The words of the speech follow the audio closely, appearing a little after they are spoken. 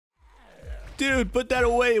Dude, put that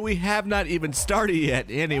away. We have not even started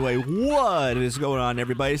yet. Anyway, what is going on,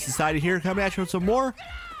 everybody? Society here, coming at you with some more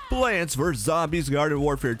Plants vs. Zombies Garden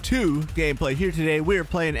Warfare 2 gameplay. Here today, we are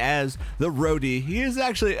playing as the Roadie. He is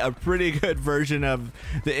actually a pretty good version of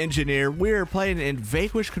the engineer. We are playing in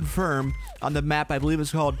Vanquish Confirm on the map, I believe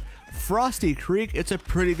it's called Frosty Creek. It's a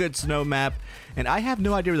pretty good snow map, and I have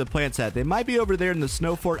no idea where the plants at. They might be over there in the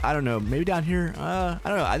snow fort. I don't know. Maybe down here. I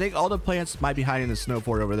don't know. I think all the plants might be hiding in the snow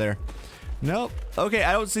fort over there. Nope. Okay,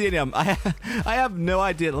 I don't see any of them. I have no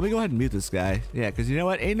idea. Let me go ahead and mute this guy. Yeah, because you know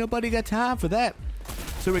what? Ain't nobody got time for that.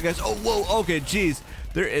 So we guys. Oh, whoa. Okay, geez.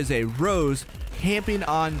 There is a Rose camping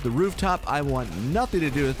on the rooftop. I want nothing to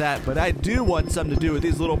do with that, but I do want something to do with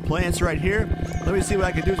these little plants right here. Let me see what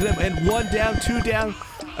I can do to them. And 1 down, 2 down.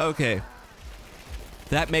 Okay.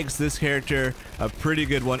 That makes this character a pretty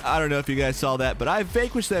good one. I don't know if you guys saw that, but I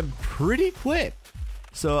vanquished them pretty quick.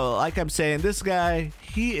 So, like I'm saying, this guy,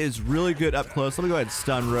 he is really good up close. Let me go ahead and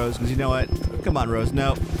stun Rose, because you know what? Come on, Rose.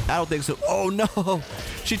 No, I don't think so. Oh, no.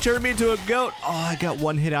 She turned me into a goat. Oh, I got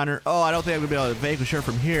 1 hit on her. Oh, I don't think I'm going to be able to vanquish her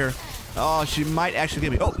from here. Oh, she might actually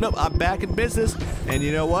get me. Oh, no, I'm back in business. And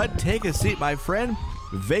you know what? Take a seat, my friend.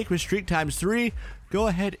 Vanquish streak ×3. Go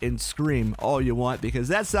ahead and scream all you want, because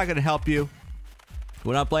that's not going to help you.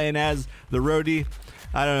 When I'm playing as the Roadie,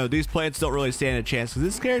 I don't know. These plants don't really stand a chance, because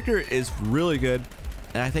this character is really good.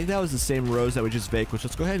 And I think that was the same Rose that we just vanquished.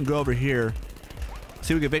 Let's go ahead and go over here.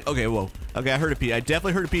 See if we can vanquish. Okay, whoa. Okay, I heard a pea. I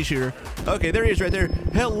definitely heard a pea shooter. Okay, there he is right there.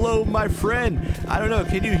 Hello, my friend. I don't know.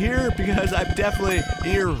 Can you hear? Because I'm definitely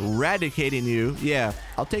eradicating you. Yeah,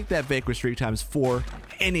 I'll take that vanquish streak ×4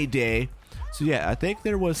 any day. So yeah, I think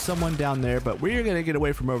there was someone down there, but we're going to get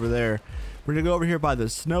away from over there. We're going to go over here by the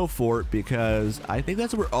snow fort, because I think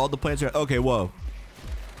that's where all the plants are. Okay, whoa.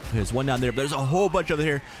 There's one down there, but there's a whole bunch over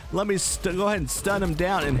here. Let me go ahead and stun him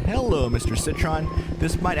down. And hello, Mr. Citron.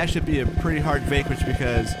 This might actually be a pretty hard vanquish,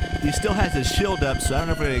 because he still has his shield up, so I don't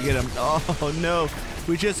know if we're going to get him. Oh, no.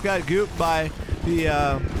 We just got gooped by the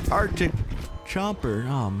Arctic Chomper.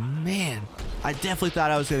 Oh, man. I definitely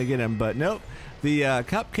thought I was going to get him, but nope. The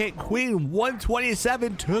Cupcake Queen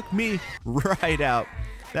 127 took me right out.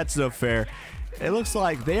 That's no fair. It looks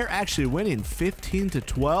like they're actually winning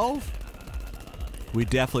 15-12. We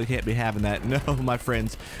definitely can't be having that. No, my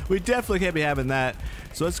friends. We definitely can't be having that.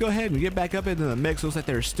 So let's go ahead and get back up into the mix. Looks like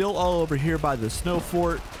they're still all over here by the snow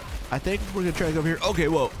fort. I think we're going to try to go over here. Okay,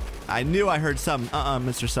 whoa. I knew I heard some.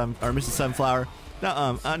 Mr. Mrs. Sunflower.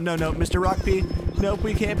 No, Mr. Rock Pea. Nope,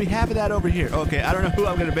 we can't be having that over here. Okay, I don't know who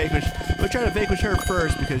I'm going to vanquish. We'll try to vanquish her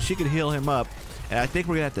first, because she can heal him up. And I think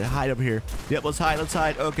we're going to have to hide over here. Yep, let's hide. Let's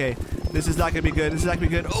hide. Okay, this is not going to be good. This is not going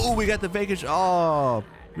to be good. Oh, we got the vanquish. Oh,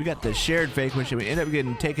 we got the shared vanquish, and we end up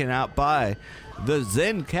getting taken out by the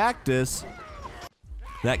Zen Cactus.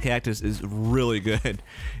 That cactus is really good.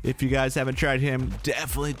 If you guys haven't tried him,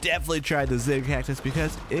 definitely try the Zen Cactus,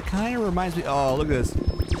 because it kind of reminds me. Oh, look at this.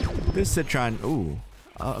 This Citron. Ooh.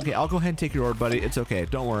 Okay, I'll go ahead and take your orb, buddy. It's okay.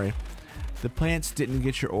 Don't worry. The plants didn't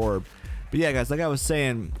get your orb. But yeah, guys, like I was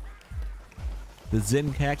saying, the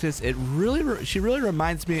Zen Cactus, she really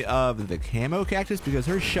reminds me of the Camo Cactus, because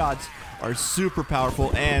her shots are super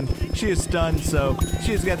powerful, and she is stunned, so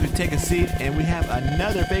she has got to take a seat. And we have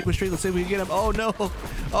another vanquish streak. Let's see if we can get him. Oh, no.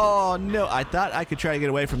 Oh, no. I thought I could try to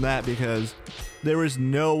get away from that, because there was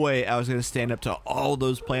no way I was going to stand up to all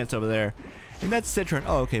those plants over there. And that's Citron.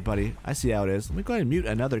 Oh, okay, buddy. I see how it is. Let me go ahead and mute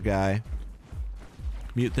another guy.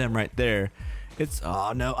 Mute them right there.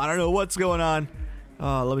 Oh, no. I don't know what's going on.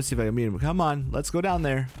 Oh, let me see if I can mute him. Come on. Let's go down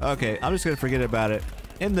there. Okay, I'm just going to forget about it.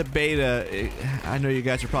 In the beta, I know you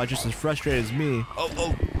guys are probably just as frustrated as me.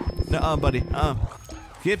 Oh. No, buddy.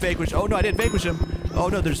 Get vanquished. Oh, no, I didn't vanquish him. Oh,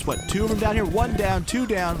 no, there's, what, 2 of them down here? 1 down, 2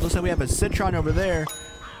 down. Looks like we have a Citron over there.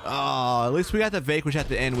 Oh, at least we got the vanquish at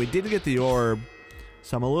the end. We didn't get the orb.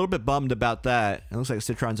 So I'm a little bit bummed about that. It looks like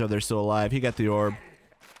Citron's over there still alive. He got the orb.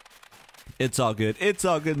 It's all good. It's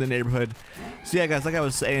all good in the neighborhood. So yeah, guys, like I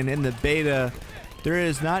was saying, in the beta, there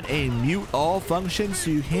is not a mute all function, so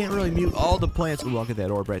you can't really mute all the plants. Ooh, I'll get that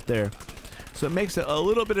orb right there. So it makes it a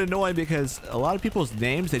little bit annoying, because a lot of people's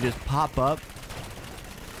names, they just pop up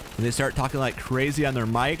and they start talking like crazy on their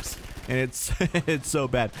mics, and it's it's so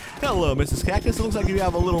bad. Hello, Mrs. Cactus. It looks like you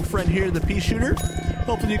have a little friend here, the pea shooter.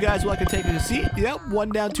 Hopefully you guys will like to take a seat. Yep, 1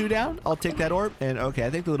 down, 2 down. I'll take that orb. And okay, I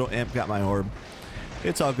think the little imp got my orb.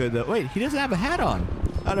 It's all good though. Wait, he doesn't have a hat on.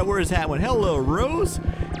 I don't know where his hat went. Hello, Rose.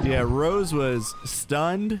 Yeah, Rose was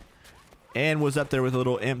stunned and was up there with a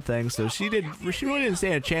little imp thing, so she really didn't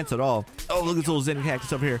stand a chance at all. Oh, look at this little Zen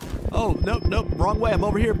Cactus over here. Oh, nope, wrong way. I'm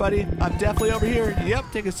over here, buddy. I'm definitely over here. Yep,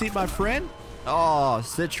 take a seat, my friend. Oh,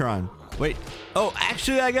 Citron. Wait. Oh,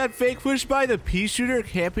 actually, I got fake pushed by the pea shooter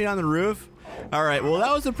camping on the roof. All right, well,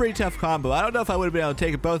 that was a pretty tough combo. I don't know if I would have been able to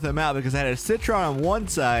take both of them out because I had a Citron on one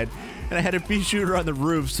side and I had a pea shooter on the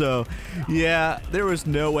roof. So, yeah, there was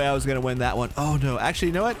no way I was going to win that one. Oh, no. Actually,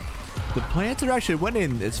 you know what? The plants are actually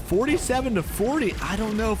winning. It's 47-40. I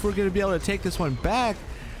don't know if we're going to be able to take this one back.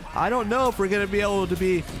 I don't know if we're going to be able to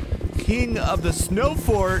be king of the snow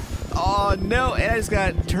fort. Oh, no. And I just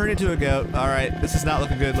got turned into a goat. All right. This is not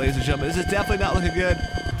looking good, ladies and gentlemen. This is definitely not looking good.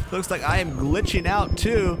 Looks like I am glitching out,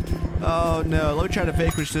 too. Oh, no. Let me try to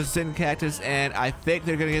vanquish this in Cactus, and I think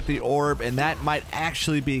they're going to get the orb, and that might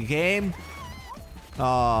actually be game.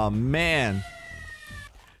 Oh, man.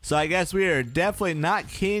 So I guess we are definitely not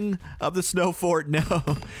king of the snow fort. No,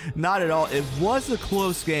 not at all. It was a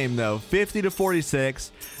close game, though. 50-46.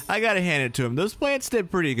 I got to hand it to them. Those plants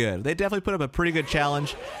did pretty good. They definitely put up a pretty good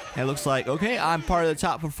challenge. And it looks like, okay, I'm part of the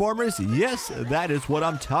top performers. Yes, that is what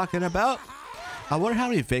I'm talking about. I wonder how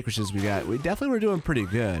many vanquishes we got. We definitely were doing pretty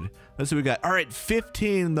good. Let's see what we got. All right,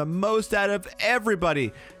 15, the most out of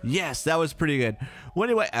everybody. Yes, that was pretty good. Well,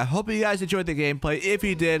 anyway, I hope you guys enjoyed the gameplay. If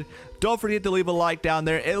you did, don't forget to leave a like down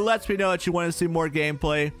there. It lets me know that you want to see more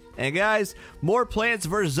gameplay. And guys, more Plants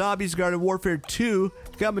vs. Zombies Garden Warfare 2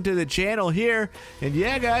 coming to the channel here. And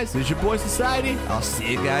yeah, guys, this is your boy Society. I'll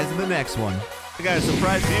see you guys in the next one. I got a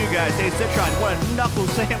surprise for you guys. Hey, Citron, what a knuckle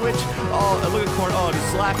sandwich. Oh, and look at Corn. Oh,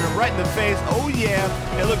 just slapping him right in the face. Oh, yeah.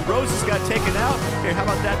 Hey, look, Rose just got taken out. Here, how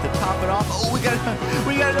about that to top it off? Oh,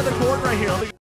 we got another corn right here.